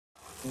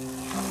It's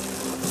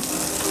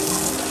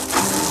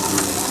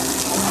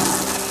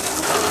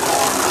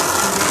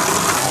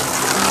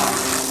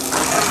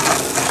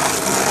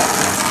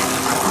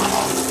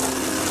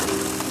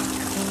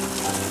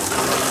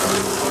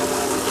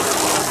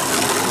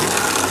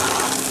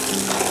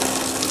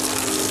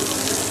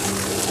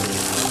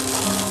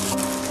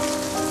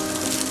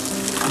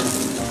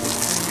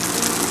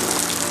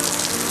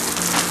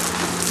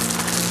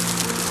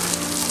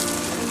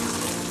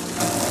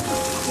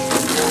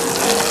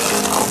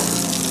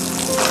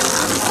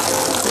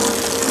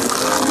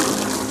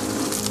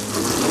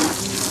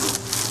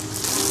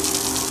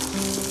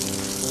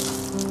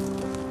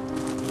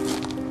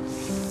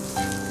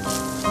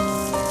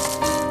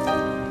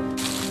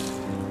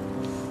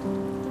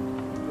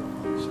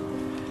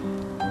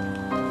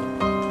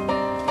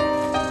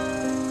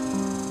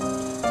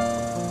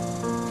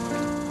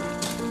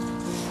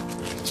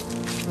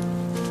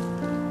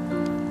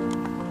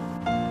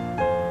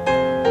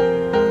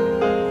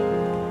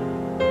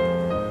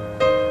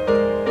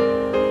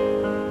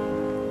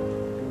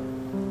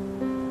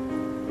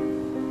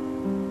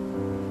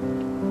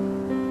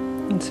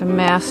a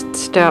mast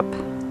step.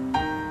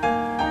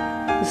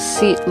 The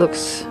seat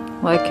looks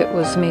like it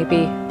was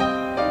maybe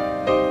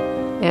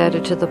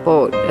added to the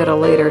boat at a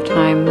later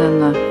time than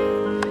the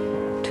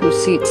two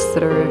seats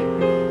that are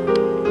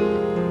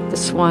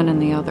this one and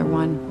the other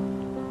one,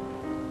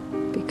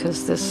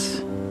 because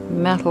this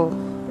metal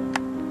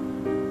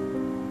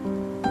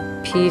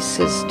piece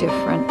is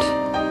different.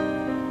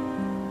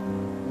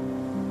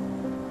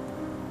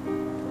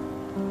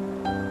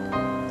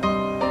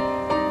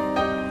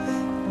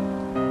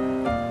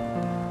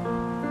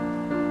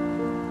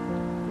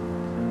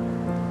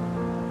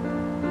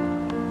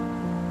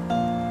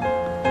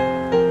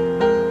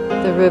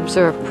 The ribs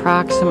are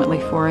approximately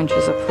 4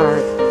 inches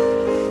apart.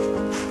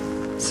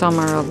 Some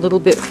are a little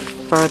bit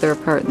farther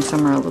apart and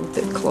some are a little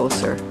bit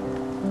closer.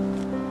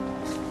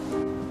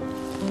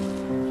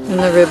 And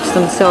the ribs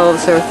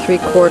themselves are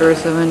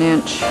 3/4 of an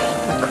inch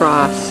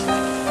across,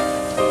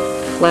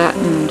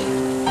 flattened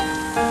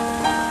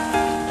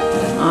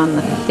on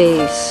the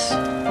face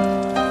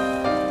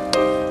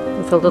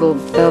with a little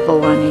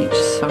bevel on each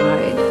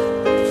side.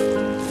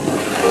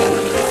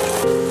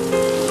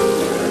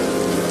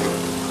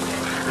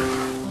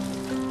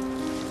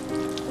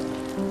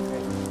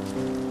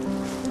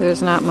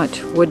 There's not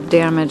much wood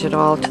damage at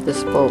all to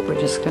this boat. We're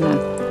just gonna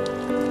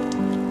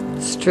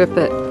strip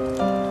it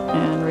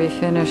and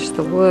refinish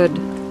the wood.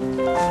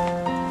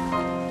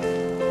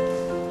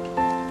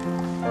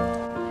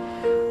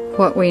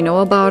 What we know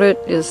about it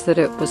is that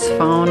it was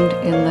found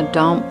in the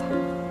dump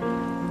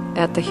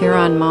at the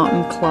Huron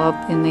Mountain Club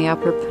in the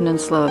Upper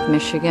Peninsula of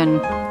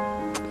Michigan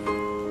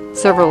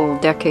several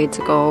decades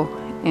ago,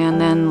 and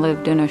then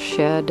lived in a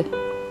shed.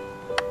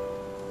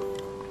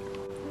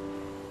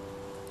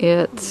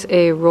 It's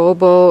a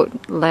rowboat,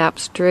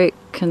 Lapstrake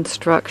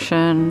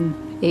construction,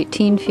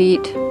 18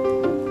 feet.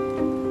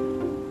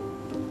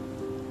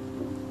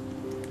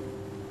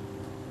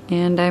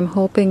 And I'm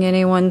hoping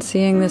anyone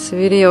seeing this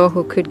video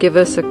who could give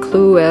us a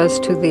clue as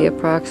to the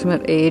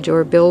approximate age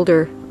or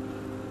builder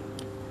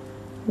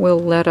will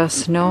let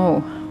us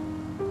know.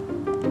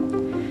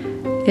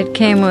 It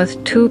came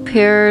with 2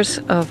 pairs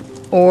of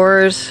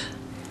oars.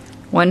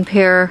 One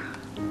pair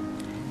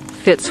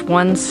fits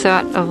one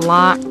set of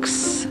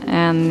locks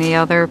and the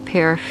other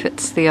pair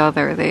fits the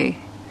other. They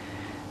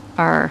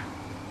are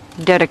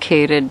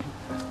dedicated.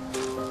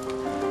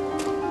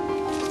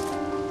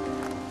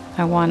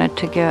 I wanted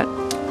to get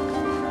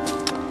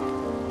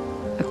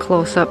a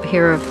close-up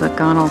here of the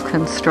gunnel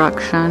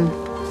construction.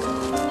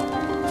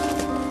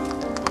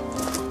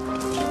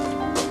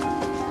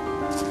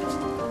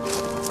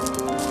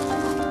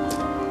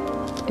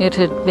 It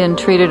had been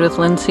treated with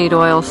linseed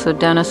oil, so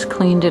Dennis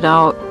cleaned it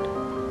out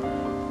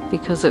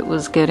because it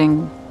was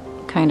getting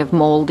kind of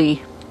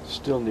moldy.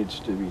 Still needs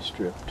to be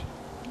stripped.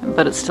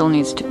 But it still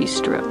needs to be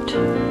stripped.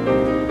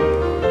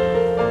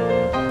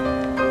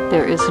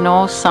 There is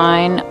no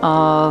sign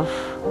of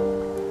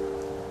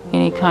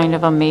any kind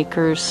of a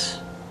maker's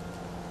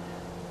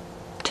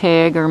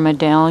tag or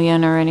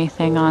medallion or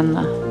anything on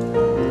the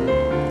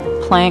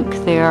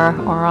plank there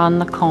or on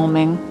the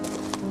combing.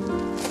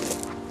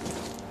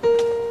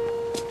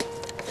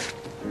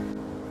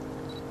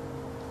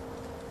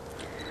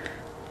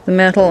 The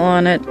metal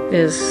on it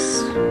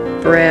is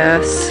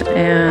brass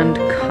and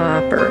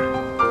copper.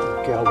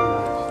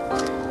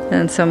 Galvanized.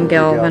 And some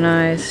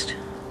galvanized.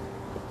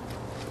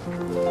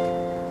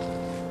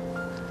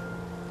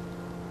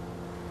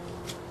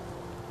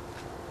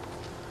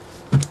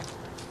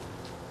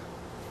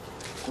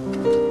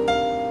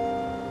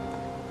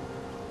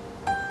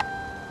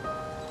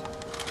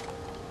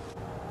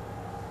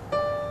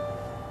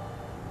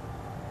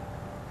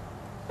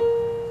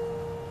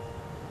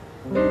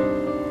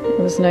 It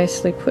was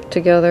nicely put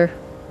together.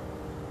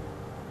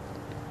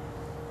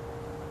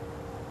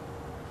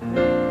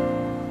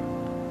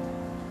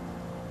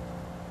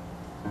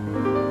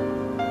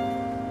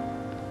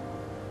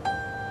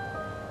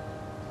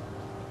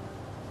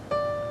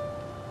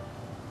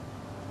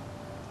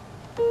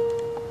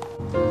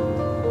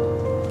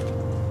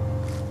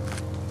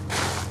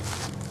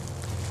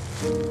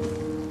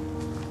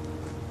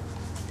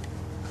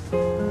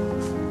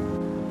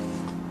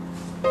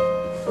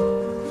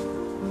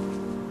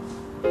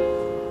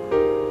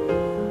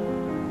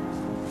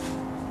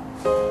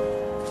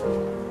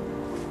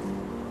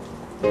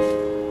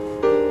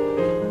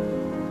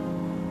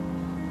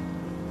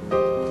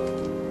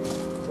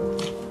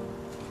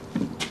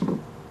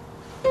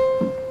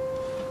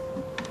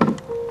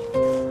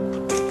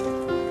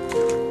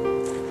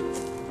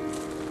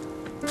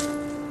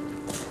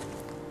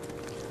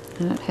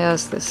 And it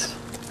has this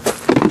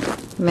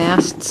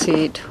mast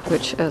seat,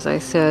 which, as I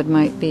said,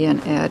 might be an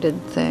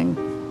added thing.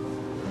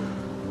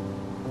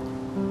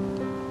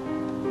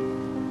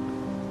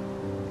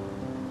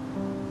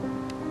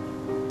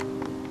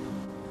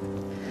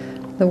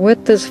 The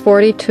width is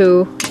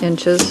 42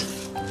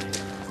 inches.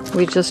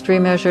 We just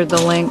remeasured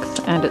the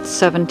length and it's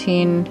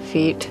 17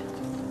 feet.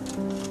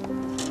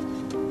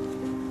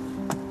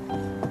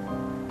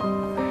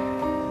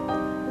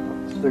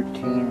 It's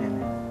 13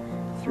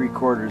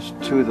 3/4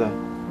 to the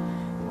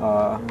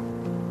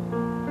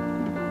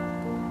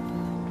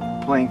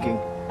planking.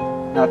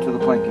 Not to the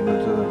planking, but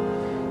to the,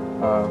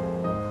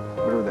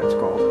 whatever that's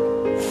called.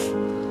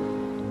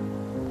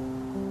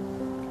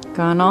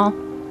 Gunwale?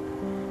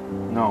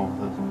 No,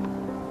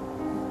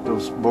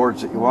 those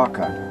boards that you walk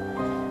on.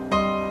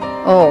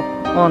 Oh,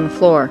 on the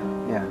floor.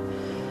 Yeah.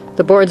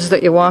 The boards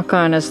that you walk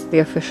on is the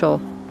official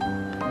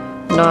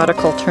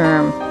nautical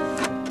term.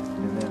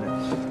 And then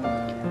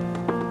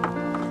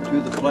it's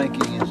to the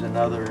planking is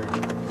another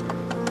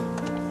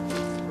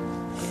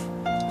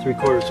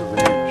 3/4 of an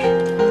inch.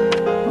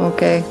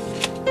 Okay.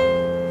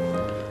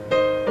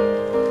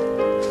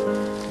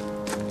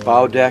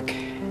 Bow deck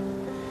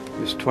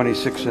is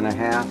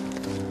 26.5.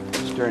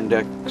 Stern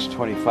deck is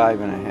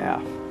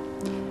 25.5.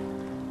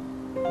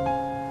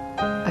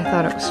 I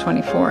thought it was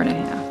 24 and a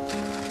half.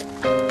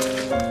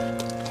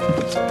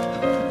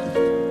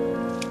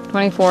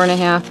 24 and a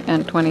half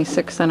and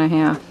 26 and a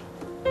half.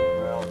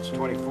 Well, it's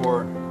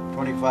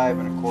 25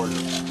 1/4.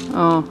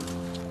 Oh.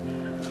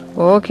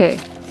 Okay.